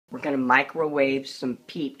going to microwave some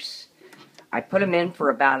Peeps. I put them in for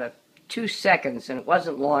about 2 seconds, and it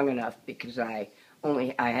wasn't long enough because I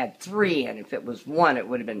had 3, and if it was 1, it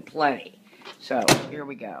would have been plenty. So here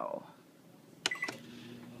we go.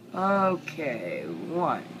 Okay,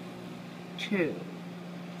 1, 2,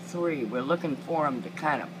 3. We're looking for them to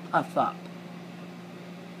kind of puff up.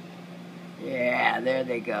 Yeah, there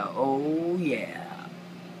they go. Oh yeah.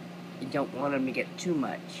 You don't want them to get too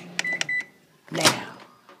much. Now,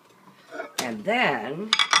 and then,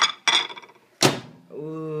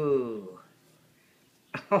 ooh.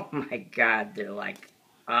 Oh my God, they're like,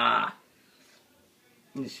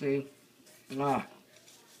 you see?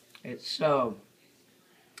 It's so,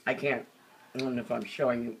 I don't know if I'm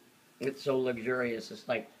showing you, it's so luxurious. It's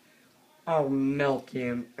like, oh, milky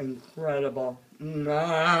and incredible.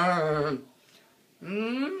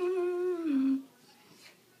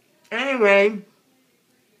 Anyway,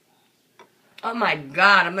 oh my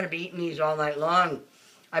God, I'm going to be eating these all night long.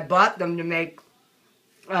 I bought them to make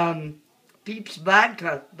Peeps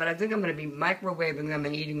vodka, but I think I'm going to be microwaving them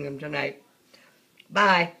and eating them tonight.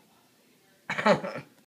 Bye.